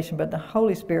situation, but the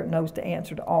Holy Spirit knows the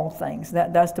answer to all things.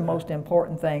 That's the most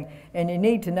important thing. And you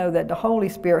need to know that the Holy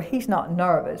Spirit, he's not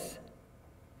nervous,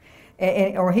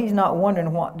 or he's not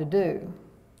wondering what to do.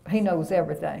 He knows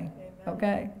everything,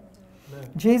 okay?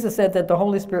 Jesus said that the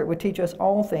Holy Spirit would teach us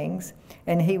all things,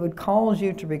 and he would cause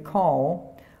you to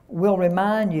recall, will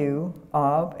remind you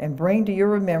of, and bring to your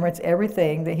remembrance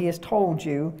everything that he has told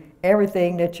you,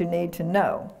 everything that you need to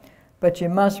know. But you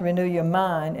must renew your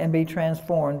mind and be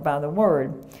transformed by the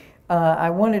word. I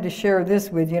wanted to share this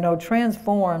with you.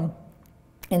 Transform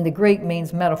in the Greek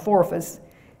means metamorphosis.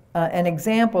 An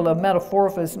example of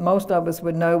metamorphosis most of us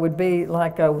would know would be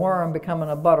like a worm becoming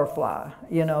a butterfly.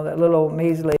 That little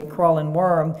measly crawling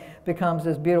worm becomes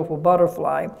this beautiful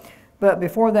butterfly. But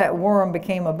before that worm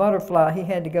became a butterfly, he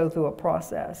had to go through a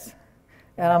process.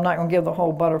 And I'm not going to give the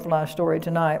whole butterfly story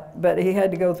tonight, but he had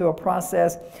to go through a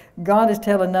process. God is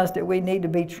telling us that we need to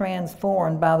be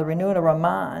transformed by the renewing of our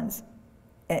minds,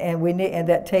 and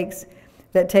that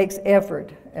takes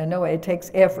effort. And no, it takes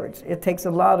efforts. It takes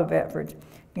a lot of efforts.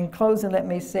 In closing, let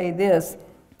me say this: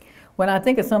 when I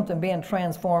think of something being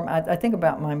transformed, I think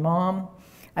about my mom.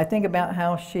 I think about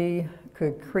how she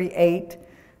could create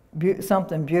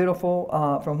something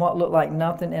beautiful from what looked like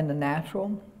nothing in the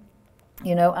natural.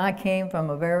 I came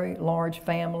from a very large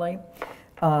family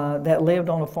that lived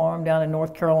on a farm down in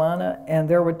North Carolina, and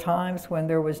there were times when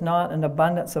there was not an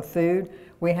abundance of food.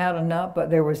 We had enough, but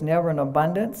there was never an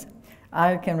abundance.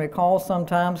 I can recall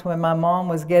sometimes when my mom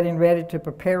was getting ready to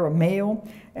prepare a meal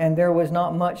and there was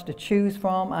not much to choose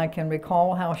from. I can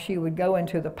recall how she would go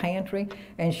into the pantry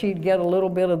and she'd get a little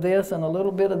bit of this and a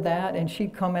little bit of that, and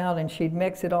she'd come out and she'd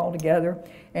mix it all together,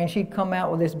 and she'd come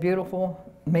out with this beautiful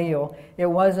meal. It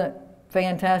wasn't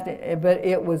fantastic, but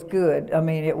it was good. I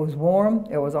mean, it was warm.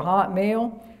 It was a hot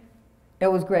meal.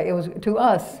 It was great. It was, to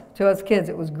us kids,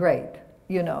 it was great.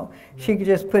 She could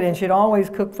just put in, she'd always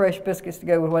cook fresh biscuits to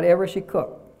go with whatever she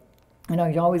cooked.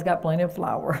 You always got plenty of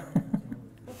flour.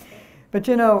 But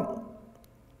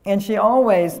and she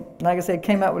always, like I said,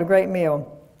 came out with a great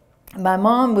meal. My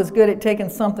mom was good at taking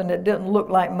something that didn't look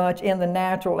like much in the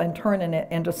natural and turning it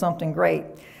into something great.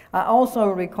 I also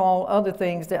recall other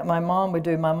things that my mom would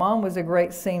do. My mom was a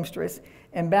great seamstress.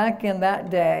 And back in that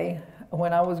day,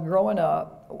 when I was growing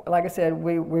up, like I said,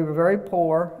 we were very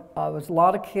poor. There was a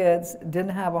lot of kids, didn't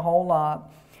have a whole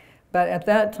lot. But at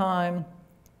that time,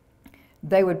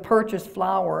 they would purchase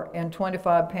flour in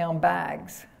 25-pound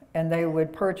bags. And they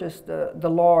would purchase the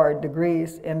lard, the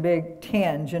grease, in big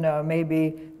tins,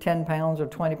 maybe 10 pounds or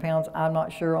 20 pounds. I'm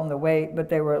not sure on the weight, but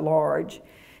they were large.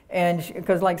 And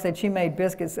because, like I said, she made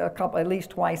biscuits at least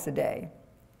twice a day,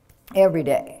 every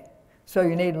day. So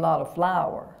you need a lot of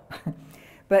flour.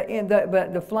 But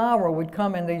the flour would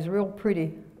come in these real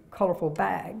pretty, colorful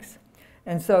bags.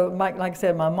 And so, like I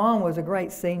said, my mom was a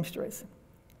great seamstress.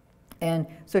 And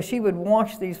so she would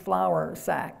wash these flour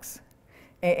sacks,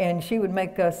 and she would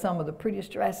make us some of the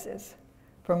prettiest dresses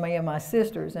for me and my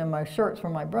sisters, and my shirts for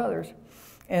my brothers.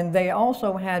 And they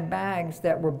also had bags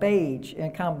that were beige,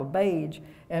 and kind of a beige.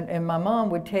 And my mom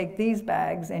would take these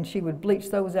bags and she would bleach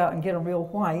those out and get them real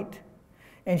white.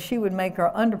 And she would make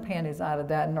our underpanties out of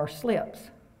that and our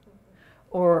slips.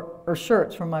 Or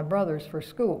shirts for my brothers for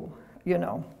school,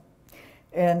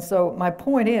 And so my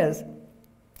point is,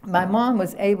 my mom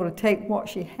was able to take what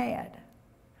she had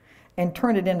and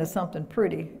turn it into something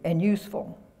pretty and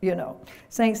useful,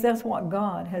 Saints, that's what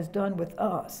God has done with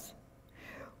us.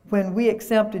 When we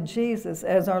accepted Jesus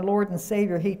as our Lord and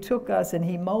Savior, he took us and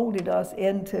he molded us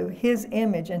into his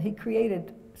image, and he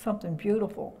created something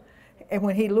beautiful. And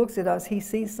when he looks at us, he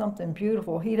sees something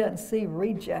beautiful. He doesn't see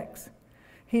rejects.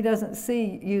 He doesn't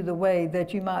see you the way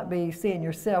that you might be seeing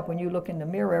yourself when you look in the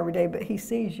mirror every day, but he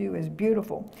sees you as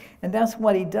beautiful. And that's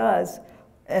what he does.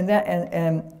 And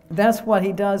that's what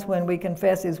he does when we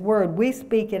confess his word. We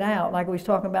speak it out, like we was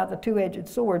talking about the two-edged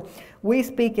sword. We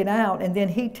speak it out, and then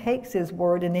he takes his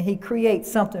word, and then he creates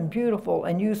something beautiful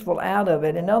and useful out of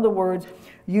it. In other words,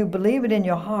 you believe it in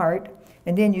your heart,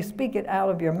 and then you speak it out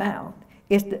of your mouth.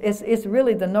 It's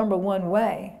really the number one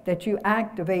way that you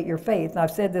activate your faith. And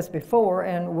I've said this before,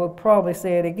 and we'll probably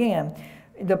say it again.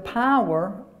 The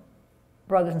power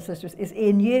brothers and sisters, is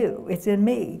in you. It's in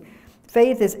me.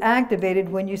 Faith is activated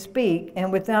when you speak,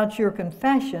 and without your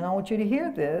confession, I want you to hear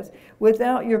this,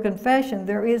 without your confession,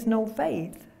 there is no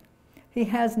faith. He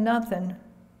has nothing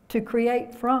to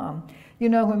create from. You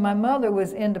know, when my mother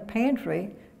was in the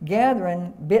pantry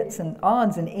gathering bits and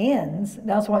odds and ends,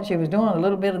 that's what she was doing, a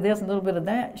little bit of this, a little bit of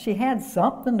that. She had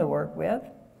something to work with.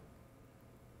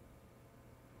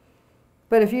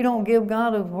 But if you don't give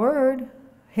God a word,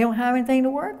 he don't have anything to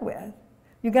work with.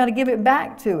 You got to give it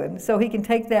back to him so he can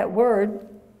take that word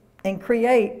and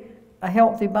create a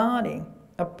healthy body,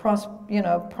 a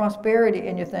prosperity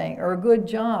in your thing, or a good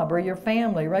job, or your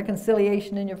family,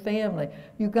 reconciliation in your family.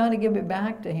 You got to give it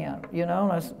back to him. You know,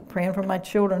 and I was praying for my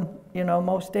children, you know,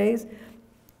 most days.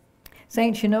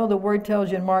 Saints, you know the word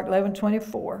tells you in Mark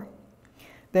 11:24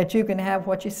 that you can have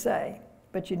what you say,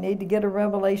 but you need to get a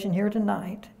revelation here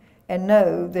tonight and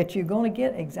know that you're going to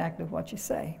get exactly what you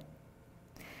say.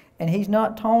 And he's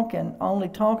not only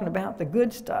talking about the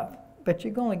good stuff, but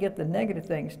you're going to get the negative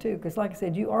things too. Because like I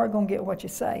said, you are going to get what you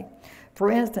say.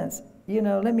 For instance, you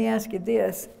know, let me ask you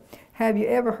this. Have you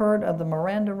ever heard of the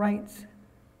Miranda rights?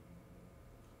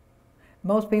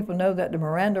 Most people know that the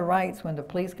Miranda rights, when the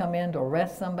police come in to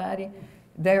arrest somebody,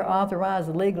 they're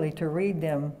authorized legally to read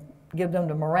them, give them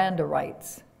the Miranda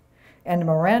rights. And the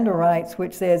Miranda rights,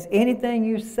 which says anything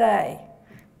you say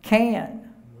can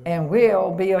and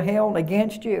will be held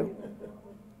against you.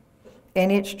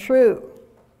 And it's true.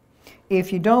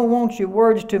 If you don't want your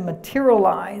words to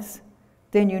materialize,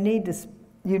 then you need to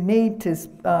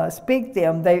speak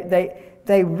them.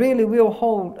 They really will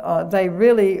hold. They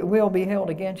really will be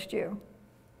held against you.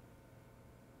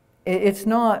 It's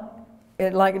not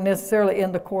like necessarily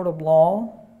in the court of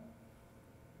law,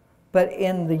 but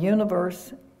in the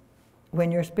universe. When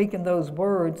you're speaking those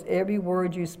words, every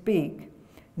word you speak.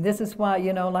 This is why,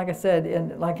 you know, like I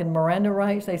said, like in Miranda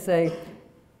rights, they say,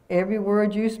 every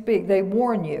word you speak, they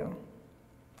warn you.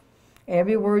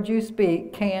 Every word you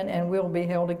speak can and will be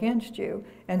held against you.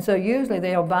 And so usually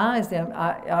they advise them,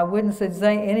 I wouldn't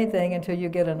say anything until you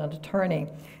get an attorney.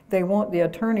 They want the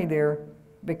attorney there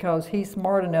because he's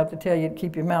smart enough to tell you to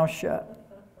keep your mouth shut.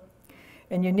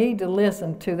 And you need to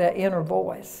listen to that inner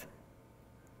voice.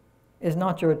 Is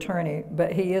not your attorney,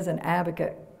 but he is an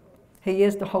advocate. He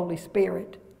is the Holy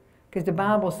Spirit. Because the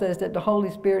Bible says that the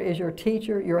Holy Spirit is your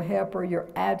teacher, your helper, your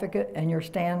advocate, and your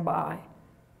standby,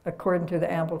 according to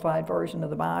the Amplified Version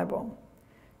of the Bible.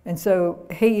 And so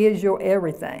he is your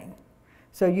everything.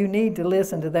 So you need to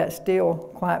listen to that still,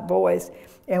 quiet voice.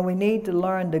 And we need to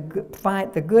learn to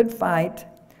fight the good fight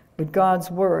with God's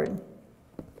Word.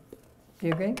 Do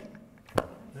you agree?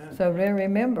 Amen. So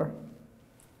remember,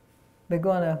 we're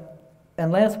going to,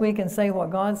 unless we can say what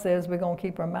God says, we're going to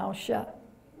keep our mouths shut.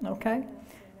 Okay?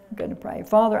 I'm going to pray.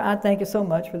 Father, I thank you so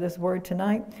much for this word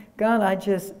tonight. God, I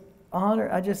just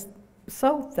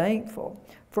so thankful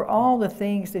for all the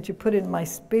things that you put in my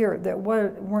spirit that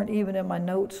weren't even in my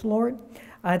notes, Lord.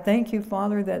 I thank you,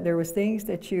 Father, that there was things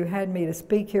that you had me to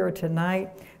speak here tonight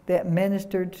that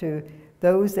ministered to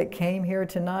those that came here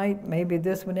tonight, maybe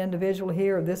this one individual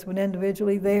here or this one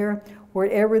individually there,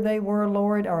 wherever they were,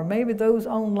 Lord, or maybe those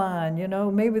online, you know,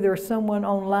 maybe there's someone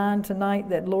online tonight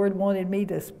that, Lord, wanted me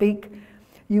to speak.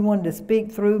 You wanted to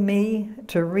speak through me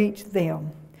to reach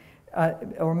them.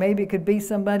 Or maybe it could be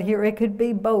somebody here. It could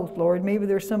be both, Lord. Maybe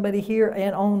there's somebody here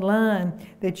and online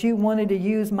that you wanted to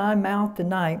use my mouth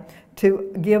tonight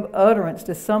to give utterance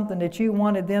to something that you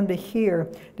wanted them to hear,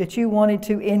 that you wanted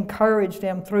to encourage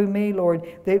them through me, Lord.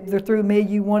 Through me,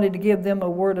 you wanted to give them a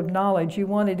word of knowledge. You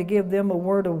wanted to give them a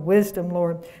word of wisdom,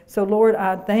 Lord. So, Lord,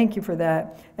 I thank you for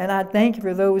that. And I thank you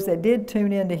for those that did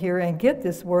tune in to hear and get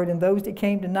this word, and those that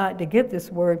came tonight to get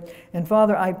this word. And,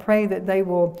 Father, I pray that they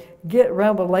will get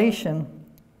revelation,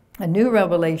 a new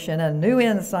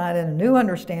insight, and a new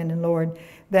understanding, Lord,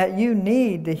 that you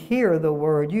need to hear the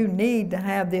word. You need to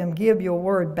have them give your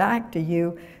word back to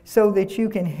you so that you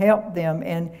can help them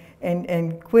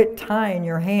and quit tying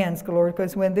your hands, Lord,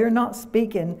 because when they're not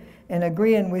speaking and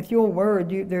agreeing with your word,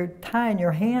 they're tying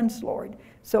your hands, Lord.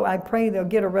 So I pray they'll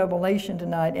get a revelation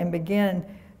tonight and begin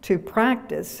to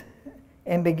practice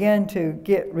and begin to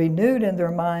get renewed in their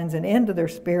minds and into their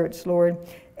spirits, Lord,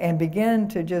 and begin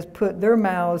to just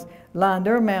line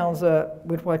their mouths up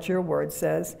with what your word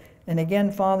says. And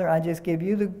again, Father, I just give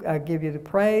you the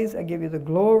praise, I give you the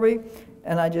glory,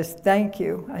 and I just thank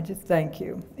you.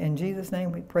 In Jesus'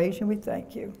 name we praise you, we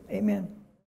thank you. Amen.